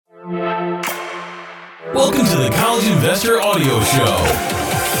Welcome to the College Investor Audio Show,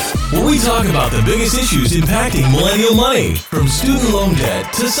 where we talk about the biggest issues impacting millennial money, from student loan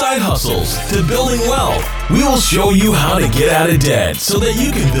debt to side hustles to building wealth. We will show you how to get out of debt so that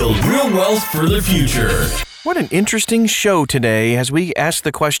you can build real wealth for the future. What an interesting show today as we ask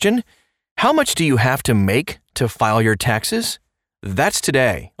the question, how much do you have to make to file your taxes? That's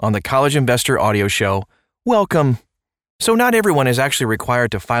today on the College Investor Audio Show. Welcome. So not everyone is actually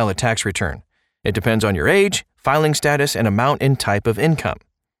required to file a tax return. It depends on your age, filing status, and amount and type of income.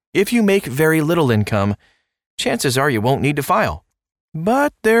 If you make very little income, chances are you won't need to file.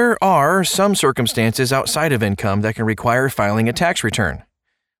 But there are some circumstances outside of income that can require filing a tax return.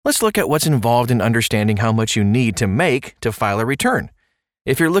 Let's look at what's involved in understanding how much you need to make to file a return.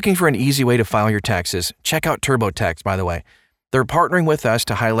 If you're looking for an easy way to file your taxes, check out TurboTax, by the way. They're partnering with us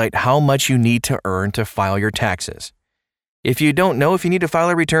to highlight how much you need to earn to file your taxes. If you don't know if you need to file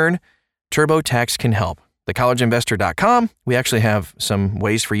a return, TurboTax can help. TheCollegeInvestor.com, we actually have some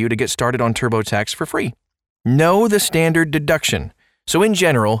ways for you to get started on TurboTax for free. Know the standard deduction. So in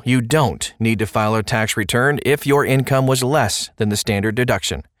general, you don't need to file a tax return if your income was less than the standard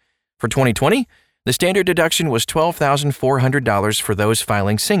deduction. For 2020, the standard deduction was $12,400 for those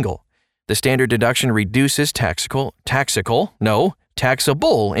filing single. The standard deduction reduces taxable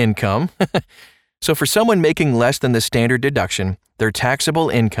income. So for someone making less than the standard deduction, their taxable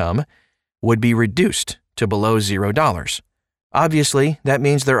income would be reduced to below $0. Obviously, that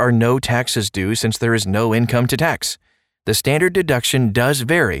means there are no taxes due since there is no income to tax. The standard deduction does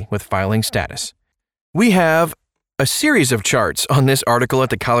vary with filing status. We have a series of charts on this article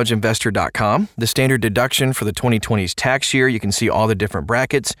at thecollegeinvestor.com. The standard deduction for the 2020's tax year, you can see all the different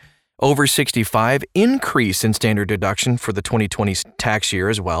brackets. Over 65, increase in standard deduction for the 2020's tax year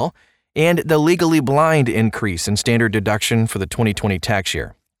as well. And the legally blind increase in standard deduction for the 2020 tax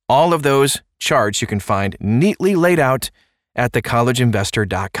year. All of those charts you can find neatly laid out at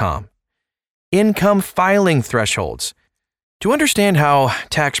thecollegeinvestor.com. Income filing thresholds. To understand how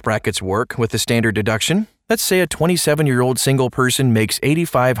tax brackets work with the standard deduction, let's say a 27-year-old single person makes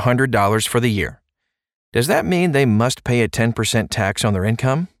 $8,500 for the year. Does that mean they must pay a 10% tax on their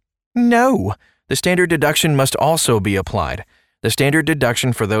income? No. The standard deduction must also be applied. The standard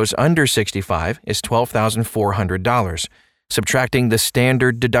deduction for those under 65 is $12,400. Subtracting the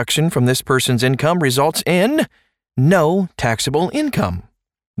standard deduction from this person's income results in no taxable income.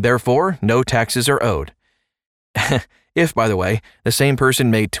 Therefore, no taxes are owed. If, by the way, the same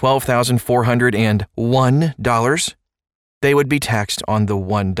person made $12,401, they would be taxed on the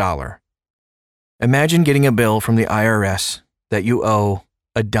 $1. Imagine getting a bill from the IRS that you owe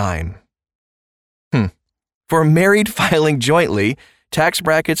a dime. For married filing jointly, tax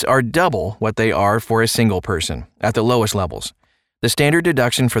brackets are double what they are for a single person at the lowest levels. The standard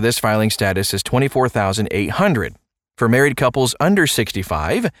deduction for this filing status is $24,800. For married couples under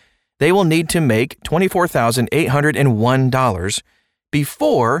 65, they will need to make $24,801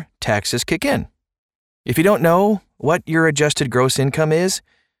 before taxes kick in. If you don't know what your adjusted gross income is,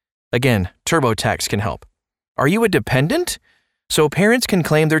 again, TurboTax can help. Are you a dependent? So parents can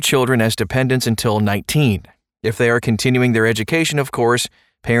claim their children as dependents until 19. If they are continuing their education, of course,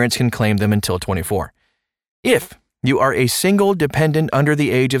 parents can claim them until 24. If you are a single dependent under the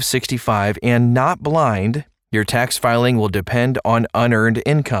age of 65 and not blind, your tax filing will depend on unearned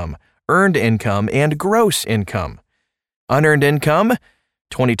income, earned income, and gross income. Unearned income,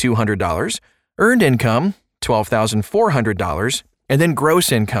 $2,200. Earned income, $12,400. And then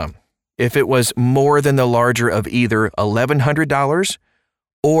gross income, if it was more than the larger of either $1,100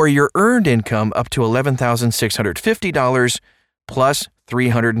 or your earned income up to $11,650 plus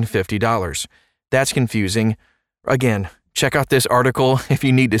 $350. That's confusing. Again, check out this article if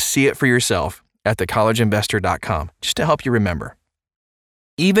you need to see it for yourself at thecollegeinvestor.com, just to help you remember.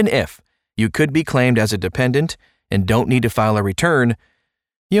 Even if you could be claimed as a dependent and don't need to file a return,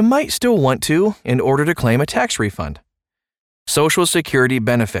 you might still want to in order to claim a tax refund. Social Security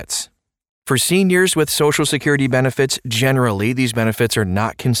benefits. For seniors with Social Security benefits, generally these benefits are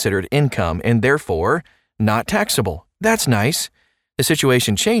not considered income and therefore not taxable. That's nice. The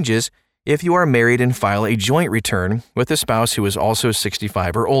situation changes if you are married and file a joint return with a spouse who is also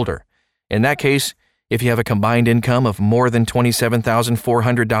 65 or older. In that case, if you have a combined income of more than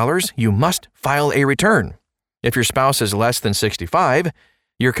 $27,400, you must file a return. If your spouse is less than 65,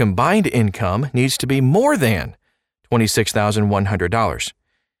 your combined income needs to be more than $26,100.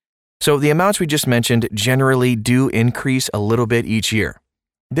 So the amounts we just mentioned generally do increase a little bit each year.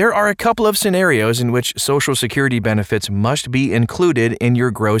 There are a couple of scenarios in which Social Security benefits must be included in your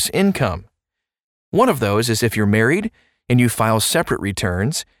gross income. One of those is if you're married and you file separate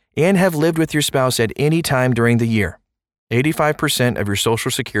returns and have lived with your spouse at any time during the year. 85% of your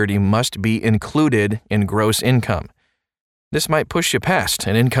Social Security must be included in gross income. This might push you past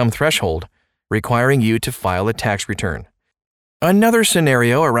an income threshold, requiring you to file a tax return. Another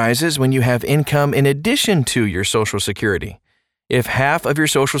scenario arises when you have income in addition to your Social Security. If half of your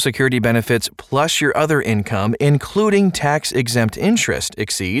Social Security benefits plus your other income, including tax-exempt interest,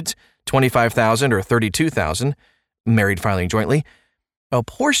 exceeds $25,000 or $32,000, married filing jointly, a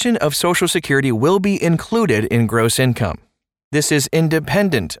portion of Social Security will be included in gross income. This is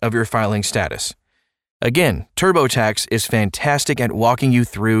independent of your filing status. Again, TurboTax is fantastic at walking you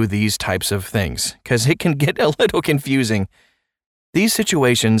through these types of things because it can get a little confusing. These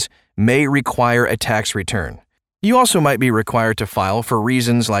situations may require a tax return. You also might be required to file for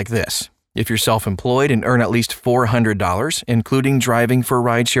reasons like this. If you're self-employed and earn at least $400, including driving for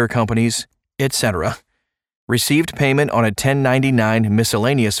rideshare companies, etc., received payment on a 1099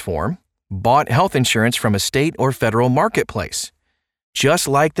 miscellaneous form, bought health insurance from a state or federal marketplace. Just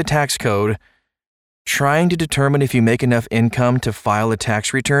like the tax code, trying to determine if you make enough income to file a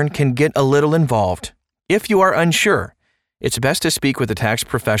tax return can get a little involved. If you are unsure, it's best to speak with a tax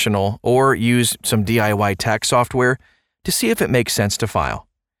professional or use some DIY tax software to see if it makes sense to file.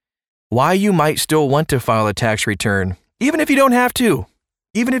 Why you might still want to file a tax return, even if you don't have to.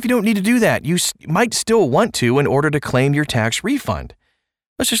 Even if you don't need to do that, you might still want to in order to claim your tax refund.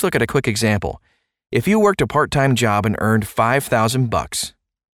 Let's just look at a quick example. If you worked a part-time job and earned $5,000,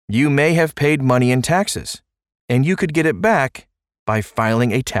 you may have paid money in taxes, and you could get it back by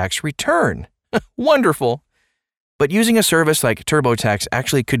filing a tax return. Wonderful! But using a service like TurboTax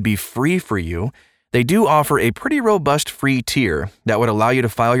actually could be free for you. They do offer a pretty robust free tier that would allow you to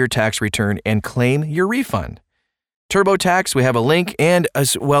file your tax return and claim your refund. TurboTax, we have a link and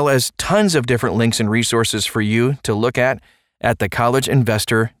as well as tons of different links and resources for you to look at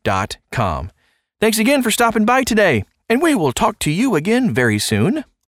thecollegeinvestor.com. Thanks again for stopping by today, and we will talk to you again very soon.